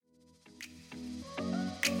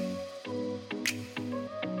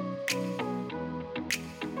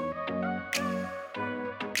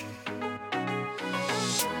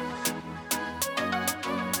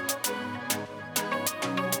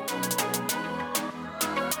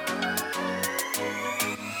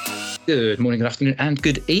Good morning, good afternoon, and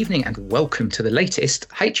good evening, and welcome to the latest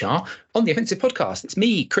HR on the Offensive podcast. It's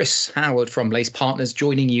me, Chris Howard from Lace Partners,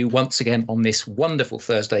 joining you once again on this wonderful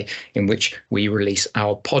Thursday in which we release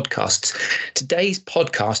our podcasts. Today's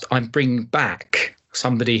podcast, I'm bringing back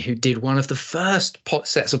somebody who did one of the first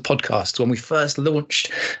sets of podcasts when we first launched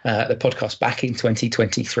the podcast back in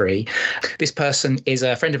 2023. This person is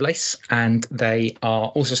a friend of Lace, and they are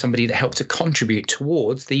also somebody that helped to contribute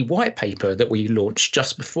towards the white paper that we launched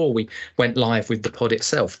just before we went live with the pod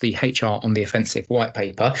itself, the HR on the Offensive white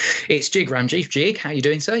paper. It's Jig Ramji. Jig, how are you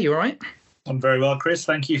doing, sir? You all right? I'm very well, Chris.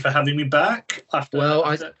 Thank you for having me back after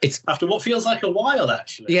what feels like a while,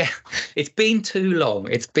 actually. Yeah, it's been too long.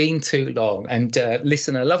 And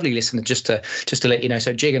lovely listener, just to let you know,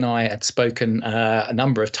 so Jig and I had spoken a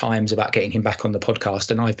number of times about getting him back on the podcast,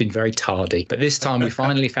 and I've been very tardy. But this time we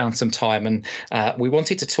finally found some time, and we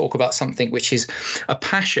wanted to talk about something which is a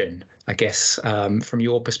passion, I guess, from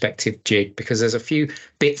your perspective, Jig, because there's a few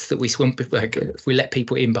bits that if we let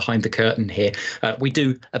people in behind the curtain here, we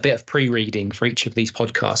do a bit of pre-reading for each of these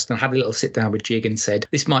podcasts, and had a little sit down with Jig and said,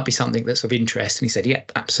 this might be something that's of interest. And he said, yeah,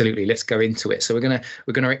 absolutely, let's go into it. So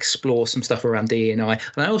we're gonna explore some stuff around DE&I. And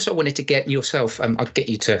I also wanted to get yourself, I'll get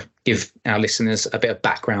you to give our listeners a bit of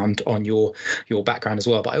background on your background as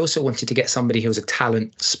well. But I also wanted to get somebody who's a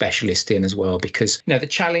talent specialist in as well, because the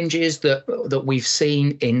challenges that we've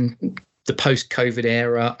seen in the post-COVID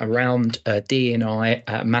era around DE&I,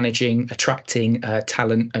 managing, attracting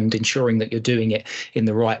talent and ensuring that you're doing it in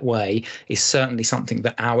the right way is certainly something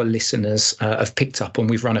that our listeners have picked up on.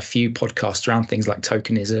 We've run a few podcasts around things like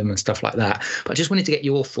tokenism and stuff like that. But I just wanted to get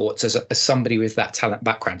your thoughts as somebody with that talent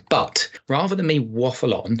background. But rather than me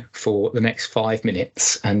waffle on for the next 5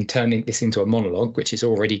 minutes and turning this into a monologue, which is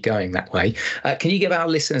already going that way, can you give our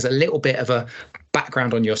listeners a little bit of a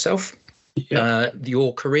background on yourself?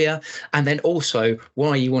 Your career, and then also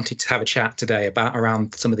why you wanted to have a chat today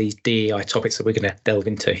around some of these DEI topics that we're going to delve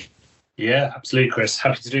into. Yeah, absolutely, Chris.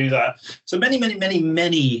 Happy to do that. So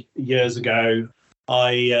many years ago,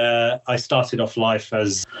 I started off life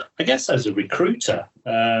as a recruiter,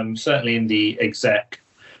 certainly in the exec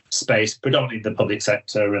space, predominantly the public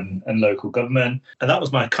sector and local government. And that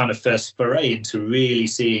was my kind of first foray into really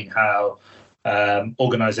seeing how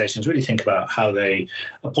organisations really think about how they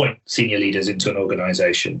appoint senior leaders into an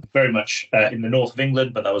organisation. Very much in the north of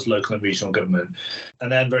England, but that was local and regional government.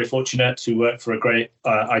 And then very fortunate to work for a great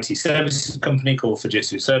IT services company called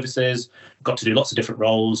Fujitsu Services. Got to do lots of different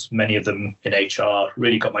roles, many of them in HR.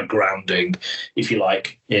 Really got my grounding, if you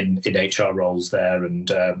like, in HR roles there,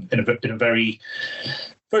 and in a very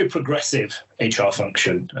progressive HR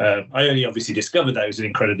function. I only obviously discovered that it was an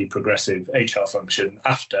incredibly progressive HR function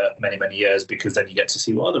after many years, because then you get to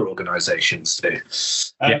see what other organisations do.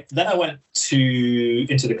 Then I went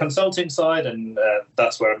into the consulting side, and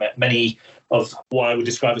that's where I met many of what I would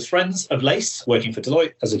describe as friends of Lace, working for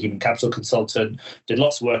Deloitte as a human capital consultant. Did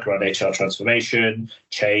lots of work around HR transformation,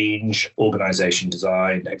 change, organisation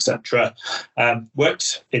design, etc.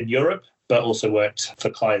 Worked in Europe, but also worked for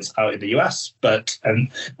clients out in the US, and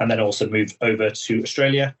then also moved over to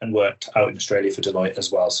Australia and worked out in Australia for Deloitte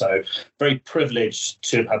as well. So very privileged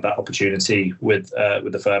to have had that opportunity with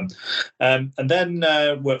the firm. And then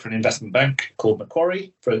worked for an investment bank called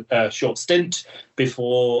Macquarie for a short stint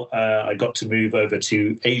before I got to move over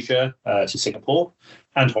to Asia, to Singapore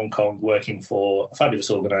and Hong Kong, working for a fabulous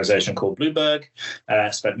organisation called Bloomberg.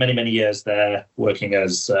 Spent many years there working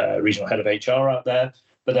as regional head of HR out there,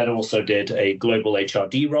 but then also did a global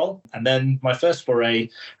HRD role. And then my first foray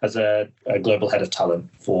as a global head of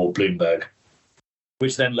talent for Bloomberg,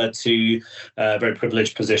 which then led to a very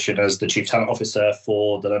privileged position as the chief talent officer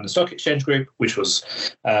for the London Stock Exchange Group, which has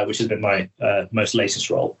been my most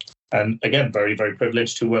latest role. And again, very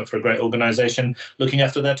privileged to work for a great organisation looking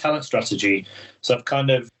after their talent strategy. So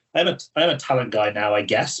I'm a talent guy now, I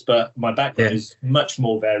guess, but my background is much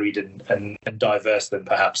more varied and diverse than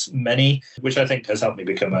perhaps many, which I think has helped me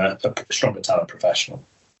become a stronger talent professional.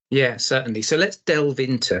 Yeah, certainly. So let's delve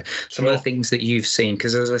into some of the things that you've seen,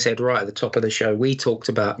 because as I said right at the top of the show, we talked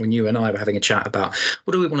about, when you and I were having a chat about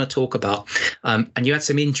what do we want to talk about, and you had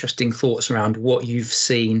some interesting thoughts around what you've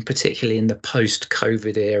seen, particularly in the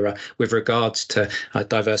post-COVID era, with regards to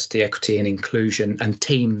diversity, equity and inclusion, and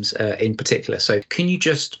teams in particular. So can you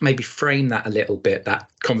just maybe frame that a little bit, that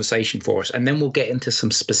conversation for us, and then we'll get into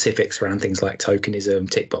some specifics around things like tokenism,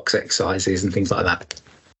 tick box exercises and things like that.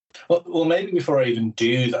 Well, maybe before I even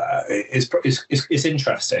do that, it's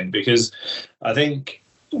interesting, because I think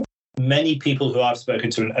many people who I've spoken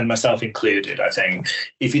to, and myself included, I think,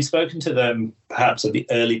 if you'd spoken to them perhaps at the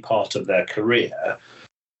early part of their career,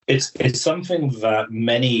 it's something that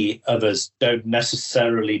many of us don't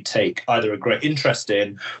necessarily take either a great interest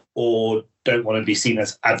in or don't want to be seen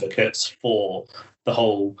as advocates for the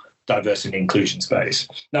whole diversity and inclusion space.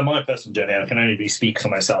 Now, my personal journey, I can only speak for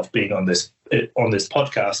myself being on this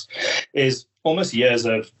podcast, is almost years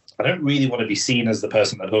of, I don't really want to be seen as the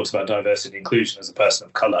person that talks about diversity and inclusion as a person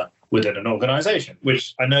of color within an organization,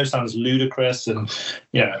 which I know sounds ludicrous. And,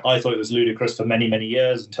 I thought it was ludicrous for many, many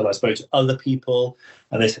years until I spoke to other people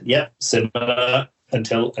and they said, yeah, similar,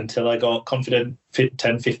 until I got confident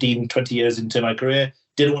 10, 15, 20 years into my career,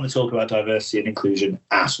 didn't want to talk about diversity and inclusion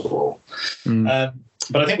at all.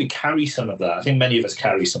 But I think we carry some of that. I think many of us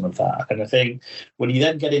carry some of that. And I think when you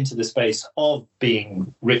then get into the space of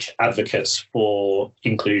being rich advocates for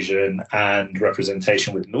inclusion and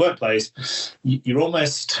representation within the workplace, you're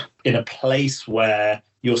almost in a place where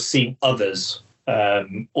you're seeing others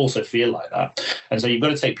also feel like that. And so you've got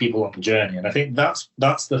to take people on the journey. And I think that's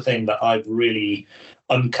the thing that I've really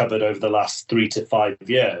uncovered over the last 3 to 5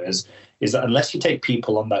 years, is that unless you take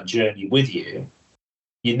people on that journey with you,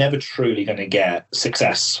 you're never truly going to get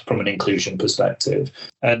success from an inclusion perspective.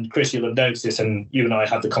 And Chris, you'll have noticed this, and you and I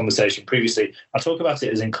had the conversation previously. I talk about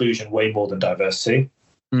it as inclusion way more than diversity.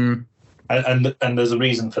 And there's a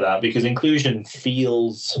reason for that, because inclusion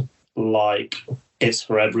feels like it's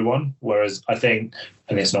for everyone, whereas I think,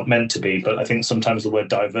 and it's not meant to be, but I think sometimes the word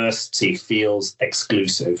diversity feels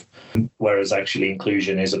exclusive, whereas actually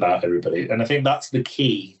inclusion is about everybody. And I think that's the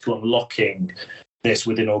key to unlocking this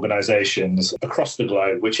within organizations across the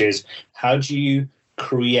globe, which is, how do you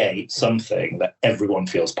create something that everyone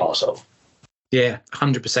feels part of? Yeah,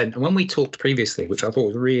 100%. And when we talked previously, which I thought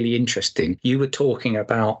was really interesting, you were talking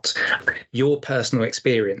about your personal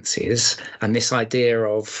experiences and this idea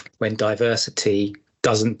of when diversity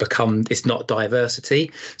doesn't become, it's not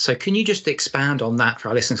diversity. So can you just expand on that for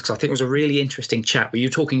our listeners? Because I think it was a really interesting chat where you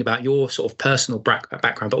were talking about your sort of personal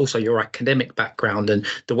background, but also your academic background, and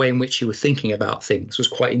the way in which you were thinking about things was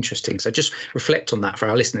quite interesting. So just reflect on that for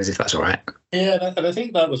our listeners, if that's all right. Yeah, and I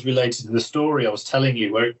think that was related to the story I was telling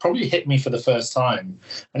you, where it probably hit me for the first time.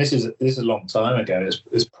 And this is a long time ago.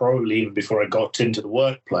 It's probably even before I got into the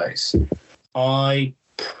workplace. I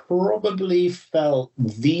probably felt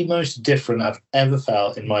the most different I've ever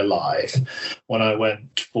felt in my life when I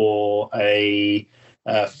went for a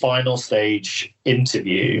final stage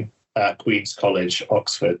interview at Queen's College,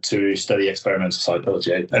 Oxford, to study experimental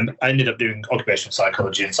psychology. And I ended up doing occupational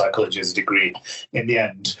psychology and psychology as a degree in the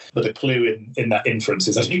end. But the clue in that inference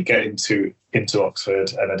is I didn't get into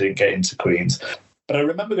Oxford and I didn't get into Queen's. But I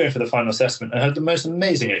remember going for the final assessment and had the most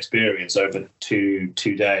amazing experience over two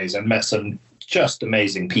days and met some just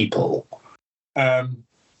amazing people.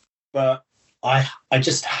 But I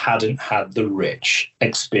just hadn't had the rich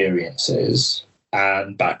experiences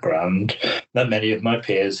and background that many of my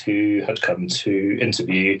peers who had come to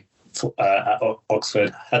interview at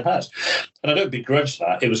Oxford had. And I don't begrudge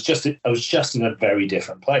that. I was just in a very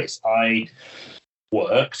different place. I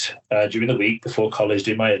worked during the week before college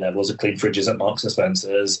doing my A-levels at clean fridges at Marks and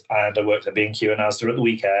Spencer's, and I worked at B&Q and Asda at the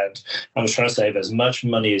weekend. I was trying to save as much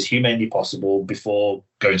money as humanly possible before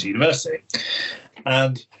going to university.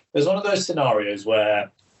 And it was one of those scenarios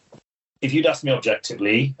where if you'd asked me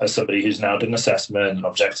objectively, as somebody who's now done assessment, and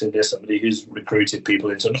objectively as somebody who's recruited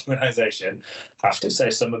people into an organisation, I have to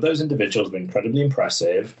say some of those individuals were incredibly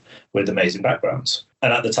impressive with amazing backgrounds.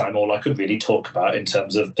 And at the time, all I could really talk about in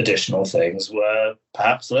terms of additional things were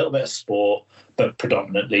perhaps a little bit of sport, but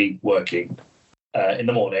predominantly working in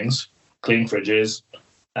the mornings, cleaning fridges,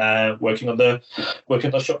 working on the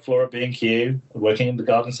shop floor at B&Q, working in the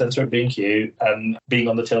garden centre at B&Q, and being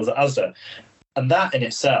on the tills at Asda. And that in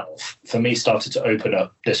itself, for me, started to open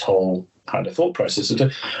up this whole kind of thought process.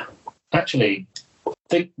 Actually,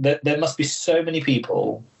 think that there must be so many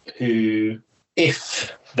people who,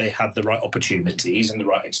 if they had the right opportunities and the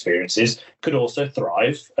right experiences, could also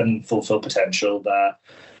thrive and fulfill potential that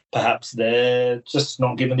perhaps they're just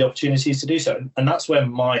not given the opportunities to do so. And that's where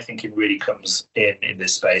my thinking really comes in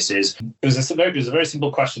this space. It was a very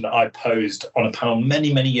simple question that I posed on a panel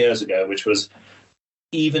many, many years ago, which was,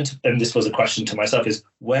 and this was a question to myself, is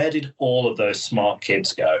where did all of those smart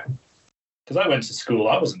kids go? Because I went to school,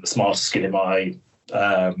 I wasn't the smartest kid in my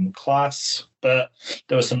class, but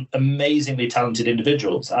there were some amazingly talented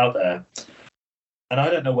individuals out there, and I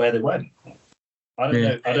don't know where they went. I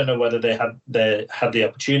don't know whether they had the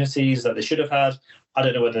opportunities that they should have had. I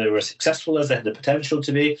don't know whether they were as successful as they had the potential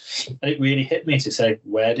to be. And it really hit me to say,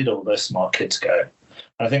 where did all those smart kids go?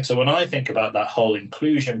 I think so when I think about that whole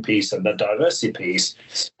inclusion piece and the diversity piece,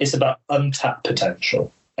 it's about untapped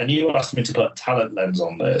potential. and you asked me to put a talent lens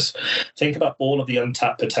on this, think about all of the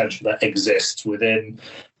untapped potential that exists within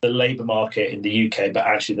the labour market in the UK, but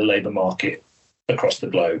actually the labour market across the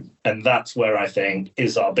globe. And that's where I think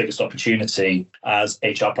is our biggest opportunity as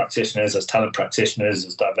HR practitioners, as talent practitioners,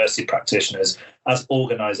 as diversity practitioners, as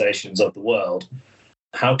organisations of the world.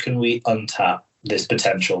 How can we untap this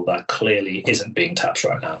potential that clearly isn't being tapped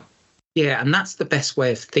right now? Yeah, and that's the best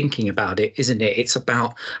way of thinking about it, isn't it? It's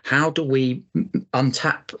about how do we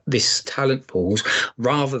untap this talent pools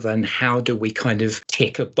rather than how do we kind of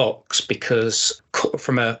tick a box, because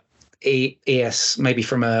from a maybe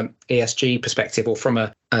from a ESG perspective or from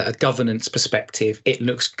a governance perspective, it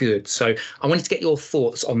looks good. So I wanted to get your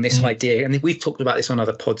thoughts on this idea, and we've talked about this on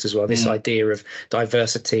other pods as well, this idea of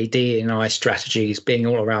diversity, DE&I strategies being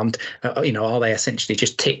all around, are they essentially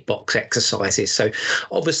just tick box exercises? So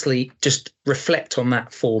obviously just reflect on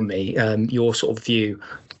that for me, your sort of view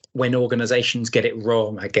when organizations get it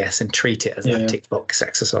wrong, I guess, and treat it as a tick box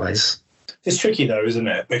exercise. It's tricky though, isn't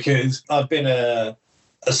it? Because I've been a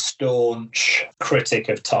staunch critic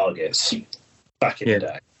of targets back in the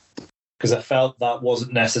day, because I felt that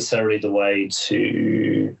wasn't necessarily the way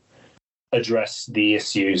to address the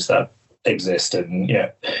issues that exist, and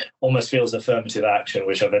almost feels affirmative action,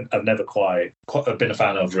 which I've never quite been a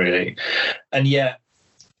fan of, really. And yet,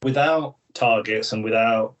 without targets and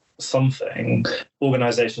without something,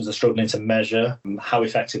 organizations are struggling to measure how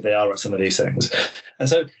effective they are at some of these things. And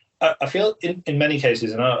so I feel in many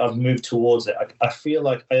cases, and I've moved towards it, I feel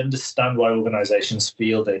like I understand why organizations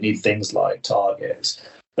feel they need things like targets.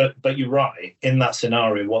 But you're right, in that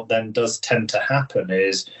scenario, what then does tend to happen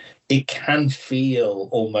is it can feel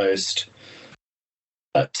almost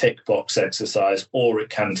a tick box exercise, or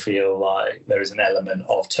it can feel like there is an element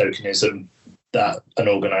of tokenism that an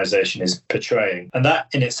organization is portraying. And that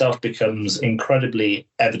in itself becomes incredibly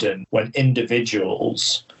evident when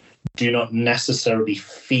individuals do not necessarily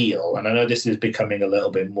feel, and I know this is becoming a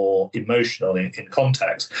little bit more emotional in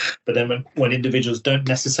context, but then when individuals don't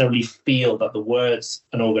necessarily feel that the words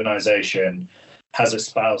an organization has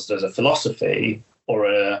espoused as a philosophy or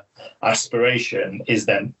a aspiration is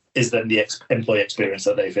then the employee experience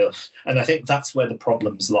that they feel. And I think that's where the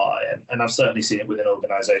problems lie. And I've certainly seen it within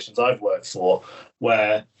organizations I've worked for,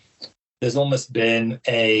 where there's almost been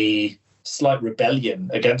a slight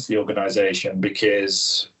rebellion against the organization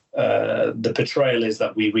because the portrayal is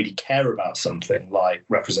that we really care about something like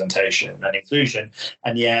representation and inclusion,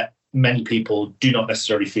 and yet many people do not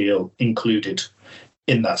necessarily feel included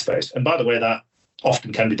in that space. And by the way, that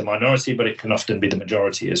often can be the minority, but it can often be the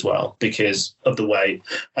majority as well, because of the way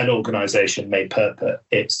an organization may purport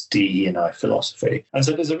its DE&I philosophy. And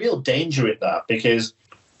so there's a real danger in that, because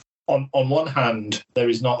on one hand, there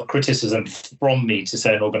is not a criticism from me to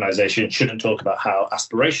say an organization shouldn't talk about how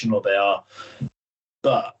aspirational they are,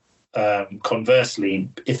 but conversely,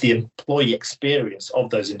 if the employee experience of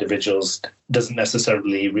those individuals doesn't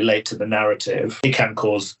necessarily relate to the narrative, it can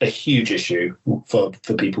cause a huge issue for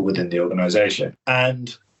people within the organization.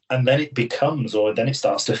 And then it becomes, or then it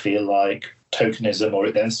starts to feel like tokenism, or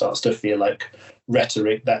it then starts to feel like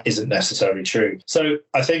rhetoric that isn't necessarily true. So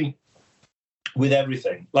I think with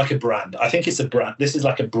everything, like a brand, I think it's a brand. This is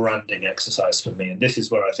like a branding exercise for me. And this is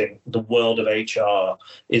where I think the world of HR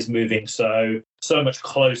is moving so much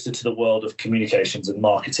closer to the world of communications and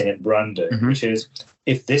marketing and branding, which is,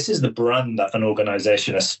 if this is the brand that an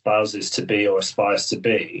organization espouses to be or aspires to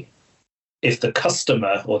be, if the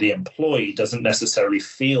customer or the employee doesn't necessarily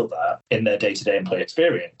feel that in their day-to-day employee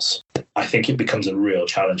experience, I think it becomes a real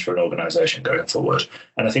challenge for an organization going forward.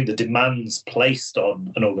 And I think the demands placed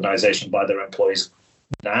on an organization by their employees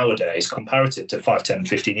nowadays, comparative to 5, 10,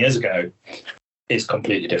 15 years ago, is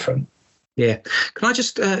completely different. Yeah. Can I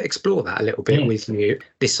just explore that a little bit with you,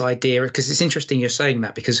 this idea, because it's interesting you're saying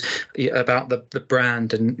that, because about the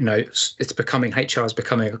brand, and it's becoming, HR is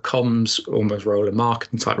becoming a comms almost role, a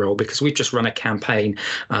marketing type role, because we've just run a campaign.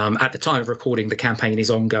 At the time of recording, the campaign is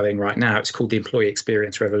ongoing right now. It's called the Employee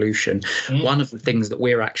Experience Revolution. One of the things that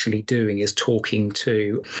we're actually doing is talking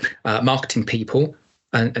to marketing people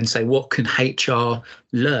and say, what can HR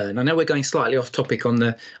learn? I know we're going slightly off topic on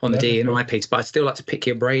the D&I piece, but I'd still like to pick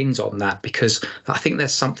your brains on that, because I think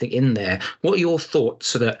there's something in there. What are your thoughts,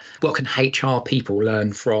 so that what can HR people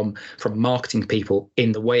learn from marketing people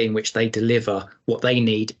in the way in which they deliver what they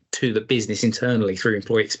need to the business internally through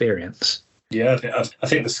employee experience? Yeah, I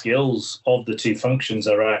think the skills of the two functions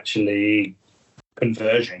are actually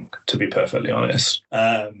converging, to be perfectly honest.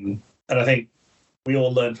 And I think we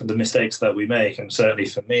all learn from the mistakes that we make. And certainly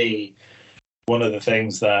for me, one of the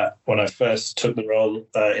things that when I first took the role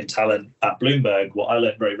in talent at Bloomberg, what I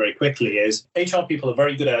learned very, very quickly is HR people are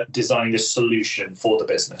very good at designing a solution for the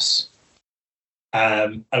business.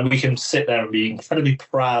 And we can sit there and be incredibly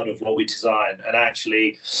proud of what we design and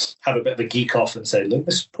actually have a bit of a geek off and say, look,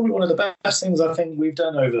 this is probably one of the best things I think we've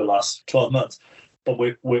done over the last 12 months. But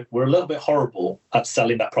we're a little bit horrible at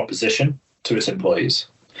selling that proposition to its employees.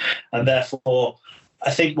 And therefore,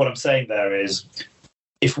 I think what I'm saying there is,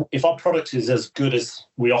 if our product is as good as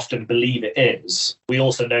we often believe it is, we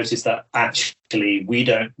also notice that actually we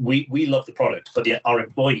love the product, but our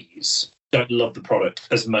employees don't love the product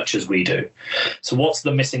as much as we do. So what's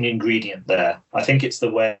the missing ingredient there? I think it's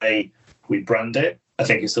the way we brand it. I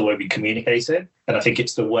think it's the way we communicate it. And I think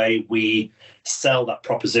it's the way we sell that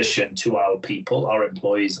proposition to our people, our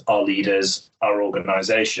employees, our leaders, our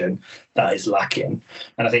organization that is lacking.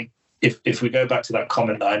 And I think if we go back to that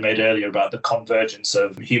comment that I made earlier about the convergence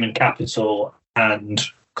of human capital and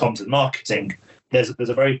comms and marketing, there's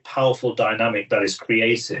a very powerful dynamic that is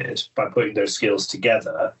created by putting those skills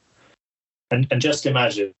together. And just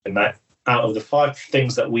imagine that out of the 5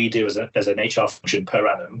 things that we do as an HR function per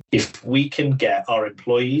annum, if we can get our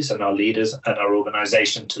employees and our leaders and our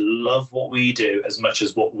organization to love what we do as much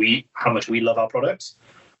as how much we love our products,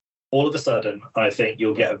 all of a sudden, I think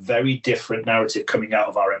you'll get a very different narrative coming out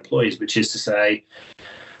of our employees, which is to say,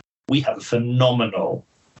 we have a phenomenal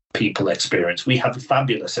people experience. We have a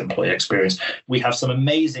fabulous employee experience. We have some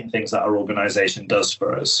amazing things that our organization does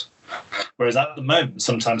for us. Whereas at the moment,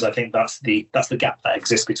 sometimes I think that's the gap that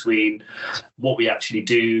exists between what we actually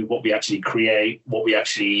do, what we actually create, what we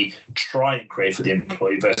actually try and create for the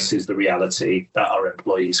employee versus the reality that our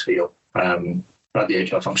employees feel that the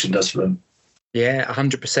HR function does for them. Yeah,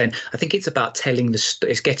 100%. I think it's about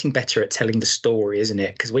it's getting better at telling the story, isn't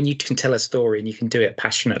it? Because when you can tell a story and you can do it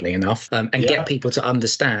passionately enough and get people to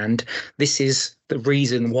understand this is the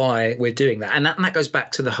reason why we're doing that. And that goes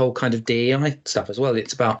back to the whole kind of DE&I stuff as well.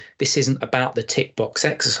 It's about, this isn't about the tick box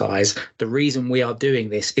exercise. The reason we are doing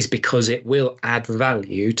this is because it will add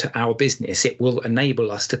value to our business. It will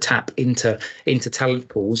enable us to tap into talent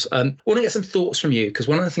pools. I want to get some thoughts from you, because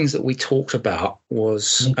one of the things that we talked about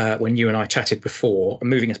was when you and I chatted before,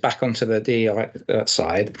 moving us back onto the DE&I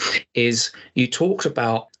side, is you talked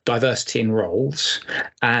about diversity in roles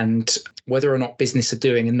and whether or not business are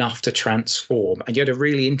doing enough to transform. And you had a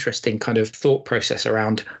really interesting kind of thought process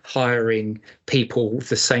around hiring people with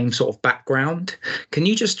the same sort of background. Can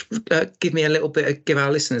you just give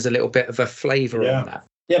our listeners a little bit of a flavour on that?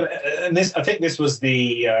 Yeah, and I think this was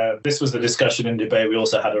the discussion and debate we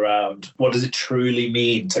also had around what does it truly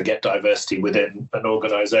mean to get diversity within an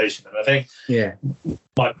organisation. And I think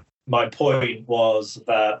my point was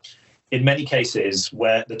that in many cases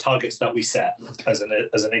where the targets that we set as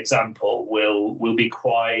an example will be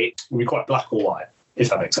quite black or white, if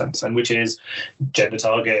that makes sense, and which is gender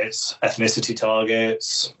targets, ethnicity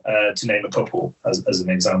targets, to name a couple as an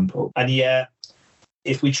example. And yet,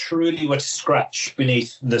 if we truly were to scratch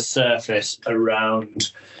beneath the surface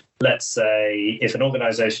around, let's say, if an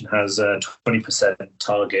organization has a 20%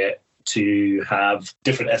 target to have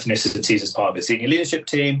different ethnicities as part of its senior leadership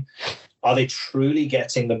team, are they truly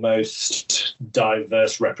getting the most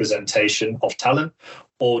diverse representation of talent?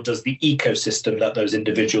 Or does the ecosystem that those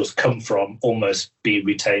individuals come from almost be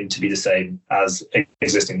retained to be the same as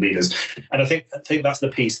existing leaders? And I think that's the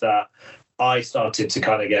piece that I started to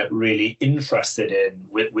kind of get really interested in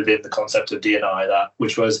within the concept of DE&I,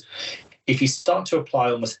 which was, if you start to apply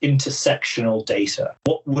almost intersectional data,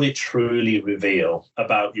 what would it truly reveal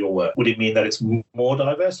about your work? Would it mean that it's more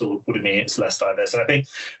diverse, or would it mean it's less diverse? And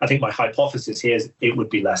I think my hypothesis here is it would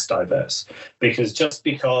be less diverse, because just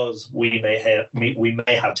because we may have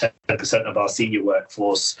 10% of our senior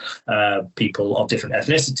workforce people of different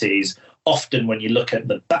ethnicities, often when you look at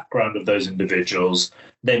the background of those individuals,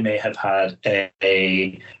 they may have had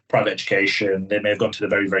a private education. They may have gone to the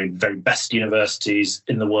very, very, very best universities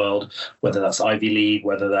in the world, whether that's Ivy League,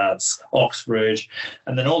 whether that's Oxford.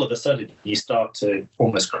 And then all of a sudden you start to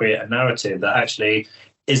almost create a narrative that actually,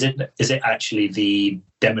 is it actually the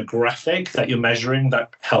demographic that you're measuring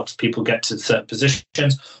that helps people get to certain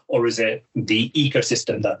positions, or is it the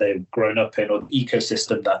ecosystem that they've grown up in, or the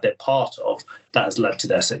ecosystem that they're part of that has led to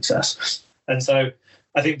their success? And so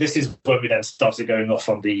I think this is when we then started going off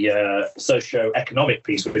on the socio-economic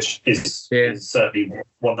piece, which is certainly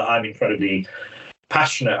one that I'm incredibly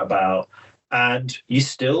passionate about. And you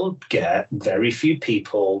still get very few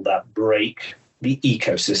people that break the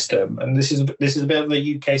ecosystem. And this is a bit of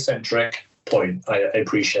a UK-centric point, I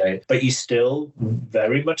appreciate, but you still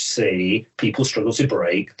very much see people struggle to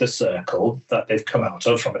break the circle that they've come out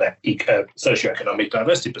of from an socioeconomic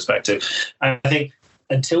diversity perspective. And I think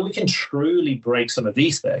until we can truly break some of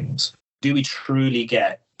these things, do we truly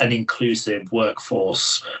get an inclusive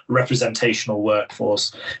workforce, representational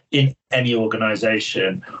workforce in any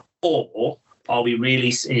organization? Or are we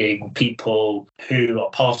really seeing people who are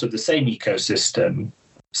part of the same ecosystem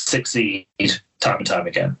succeed time and time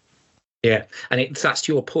again? Yeah, and that's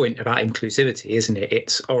your point about inclusivity, isn't it?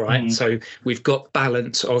 It's all right. So we've got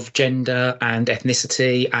balance of gender and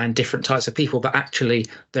ethnicity and different types of people, but actually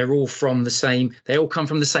they're all from the same. They all come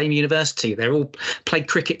from the same university. They're all played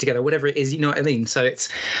cricket together, whatever it is. You know what I mean? So it's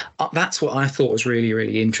that's what I thought was really,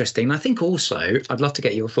 really interesting. And I think also I'd love to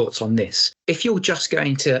get your thoughts on this. If you're just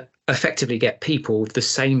going to effectively get people with the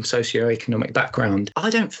same socioeconomic background, I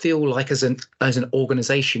don't feel like as an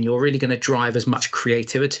organization you're really going to drive as much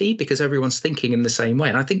creativity because everyone's thinking in the same way.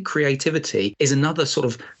 And I think creativity is another sort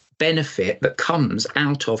of benefit that comes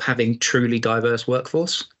out of having truly diverse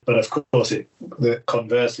workforce. But of course,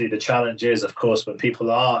 conversely, the challenge is, of course, when people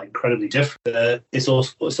are incredibly different, it's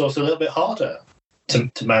also a little bit harder to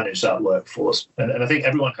manage that workforce. And I think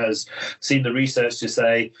everyone has seen the research to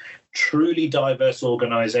say truly diverse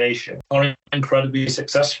organizations are incredibly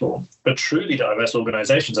successful, but truly diverse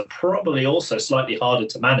organizations are probably also slightly harder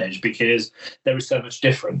to manage because there is so much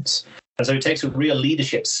difference. And so it takes a real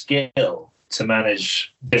leadership skill to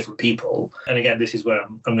manage different people. And again, this is where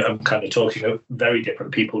I'm kind of talking of very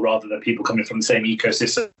different people rather than people coming from the same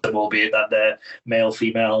ecosystem, albeit that they're male,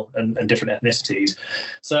 female, and different ethnicities.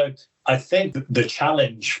 So I think the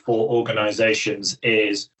challenge for organizations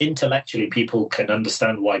is intellectually people can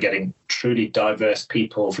understand why getting truly diverse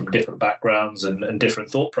people from different backgrounds and different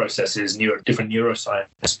thought processes, different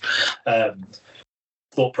neuroscience,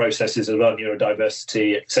 thought processes as well,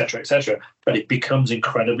 neurodiversity, et cetera, but it becomes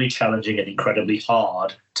incredibly challenging and incredibly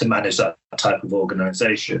hard to manage that type of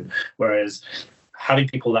organization. Whereas having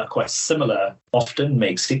people that are quite similar often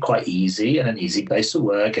makes it quite easy and an easy place to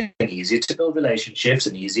work and easier to build relationships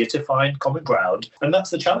and easier to find common ground. And that's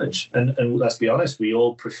the challenge. And let's be honest, we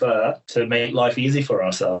all prefer to make life easy for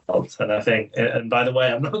ourselves. And I think, and by the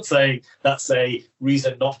way, I'm not saying that's a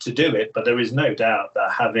reason not to do it, but there is no doubt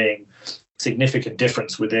that having significant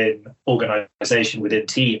difference within organization, within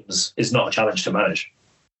teams is not a challenge to manage.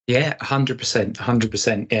 Yeah,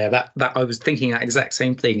 100%. Yeah, that I was thinking that exact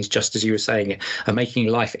same thing, just as you were saying it, and making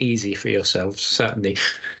life easy for yourselves, certainly.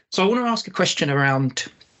 So I want to ask a question around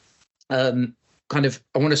I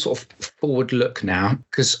want to sort of forward look now,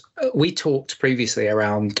 because we talked previously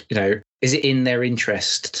around, is it in their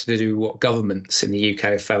interest to do what governments in the UK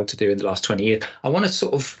have failed to do in the last 20 years? I want to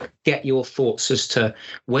sort of get your thoughts as to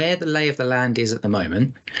where the lay of the land is at the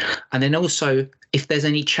moment, and then also if there's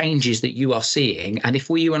any changes that you are seeing, and if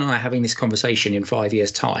you and I are having this conversation in 5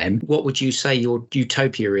 years' time, what would you say your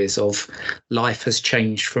utopia is of life has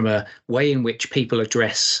changed from a way in which people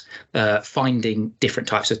address finding different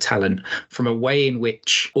types of talent, from a way in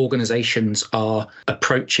which organizations are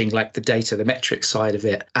approaching like the data, the metrics side of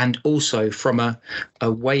it, and also from a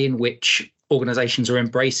way in which organizations are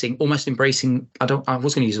embracing, I was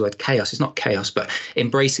going to use the word chaos, it's not chaos, but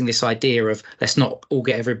embracing this idea of let's not all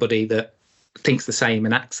get everybody that thinks the same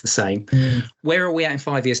and acts the same. Where are we at in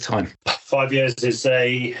 5 years' time? 5 years is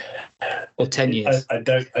or 10 years.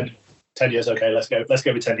 10 years. Okay, let's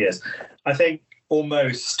go with 10 years. I think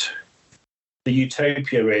almost the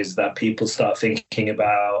utopia is that people start thinking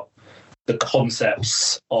about the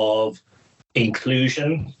concepts of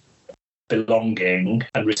inclusion, belonging,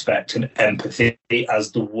 and respect and empathy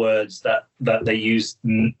as the words that they use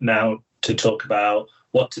now to talk about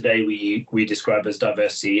what today we describe as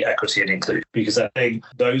diversity, equity, and inclusion. Because I think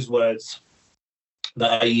those words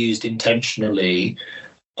that are used intentionally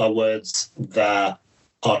are words that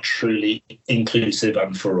are truly inclusive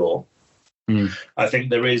and for all. I think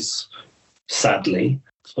there is, sadly,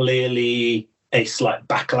 clearly a slight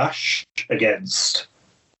backlash against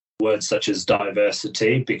words such as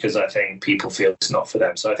diversity, because I think people feel it's not for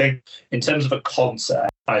them. So I think in terms of a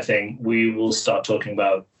concept, I think we will start talking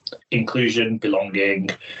about inclusion, belonging,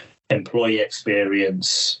 employee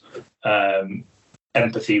experience,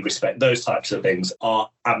 empathy, respect, those types of things are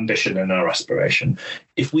ambition and our aspiration.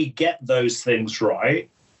 If we get those things right,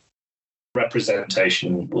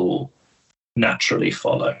 representation will naturally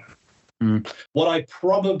follow. What I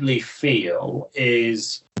probably feel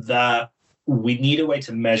is that we need a way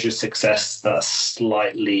to measure success that's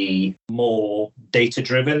slightly more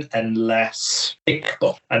data-driven and less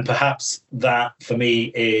pickable. And perhaps that, for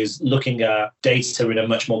me, is looking at data in a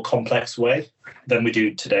much more complex way. than we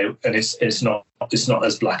do today, and it's not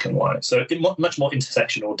as black and white. So much more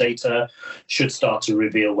intersectional data should start to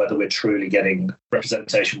reveal whether we're truly getting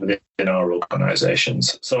representation within our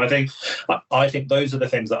organizations. So I think those are the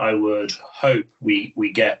things that I would hope we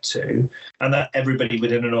get to, and that everybody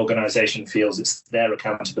within an organization feels it's their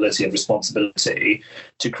accountability and responsibility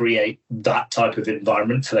to create that type of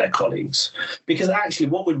environment for their colleagues. Because actually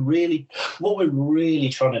what we're really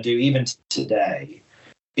trying to do even today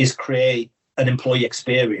is create an employee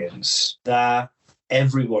experience that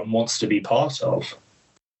everyone wants to be part of.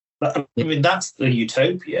 I mean, that's the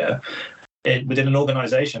utopia within an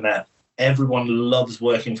organization, that everyone loves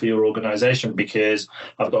working for your organization because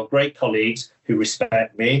I've got great colleagues who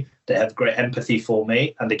respect me, they have great empathy for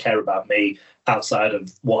me, and they care about me outside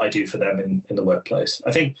of what I do for them in the workplace.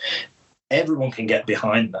 I think everyone can get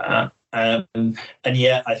behind that. And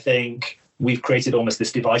yet I think we've created almost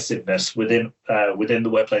this divisiveness within the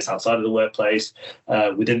workplace, outside of the workplace,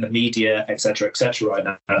 within the media, et cetera, right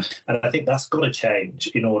now. And I think that's got to change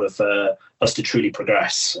in order for us to truly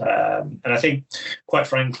progress. And I think, quite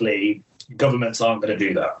frankly, governments aren't going to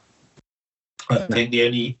do that. I think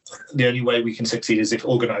the only way we can succeed is if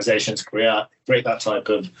organizations create that type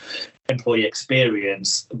of employee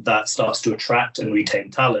experience that starts to attract and retain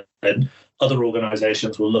talent. And other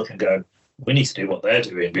organizations will look and go, we need to do what they're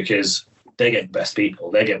doing because they're getting the best people,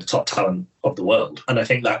 they're getting the top talent of the world. And I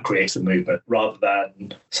think that creates a movement rather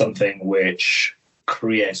than something which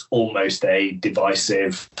creates almost a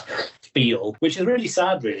divisive feel, which is really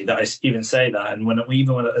sad, really, that I even say that. And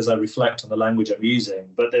as I reflect on the language I'm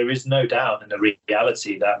using, but there is no doubt in the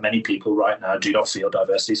reality that many people right now do not feel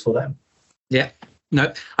diversity is for them. Yeah. No,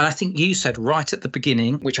 and I think you said right at the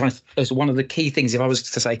beginning, which is one of the key things, if I was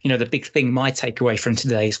to say, the big thing, my takeaway from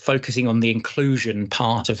today is focusing on the inclusion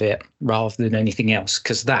part of it rather than anything else,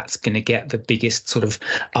 because that's going to get the biggest sort of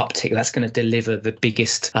uptick. That's going to deliver the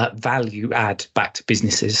biggest value add back to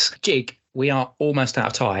businesses. Jig, we are almost out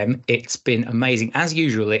of time. It's been amazing. As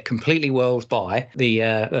usual, it completely whirls by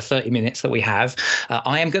the 30 minutes that we have.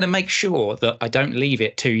 I am going to make sure that I don't leave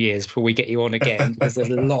it 2 years before we get you on again, because there's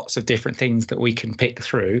lots of different things that we can pick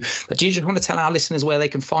through. But do you just want to tell our listeners where they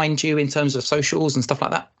can find you in terms of socials and stuff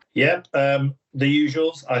like that? Yeah, the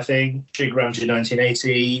usuals. I think Jig Ramji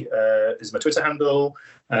 1980 is my Twitter handle,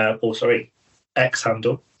 X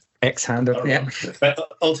handle. X-handle, yeah.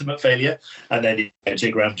 Ultimate failure. And then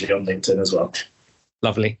Jig Ramji on LinkedIn as well.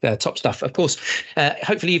 Lovely. Top stuff. Of course,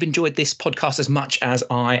 hopefully you've enjoyed this podcast as much as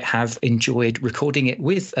I have enjoyed recording it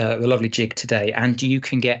with the lovely Jig today. And you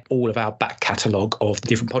can get all of our back catalogue of the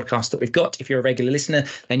different podcasts that we've got. If you're a regular listener,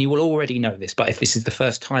 then you will already know this. But if this is the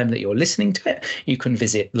first time that you're listening to it, you can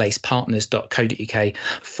visit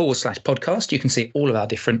lacepartners.co.uk/podcast. You can see all of our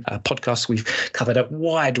different podcasts. We've covered a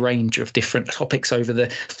wide range of different topics over the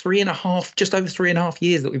just over 3.5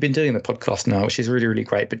 years that we've been doing the podcast now, which is really, really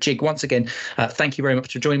great. But Jig, once again, thank you very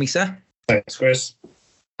much for joining me, sir. Thanks, Chris.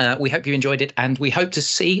 We hope you enjoyed it, and we hope to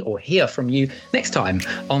see or hear from you next time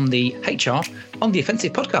on the HR on the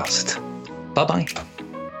Offensive podcast. Bye-bye.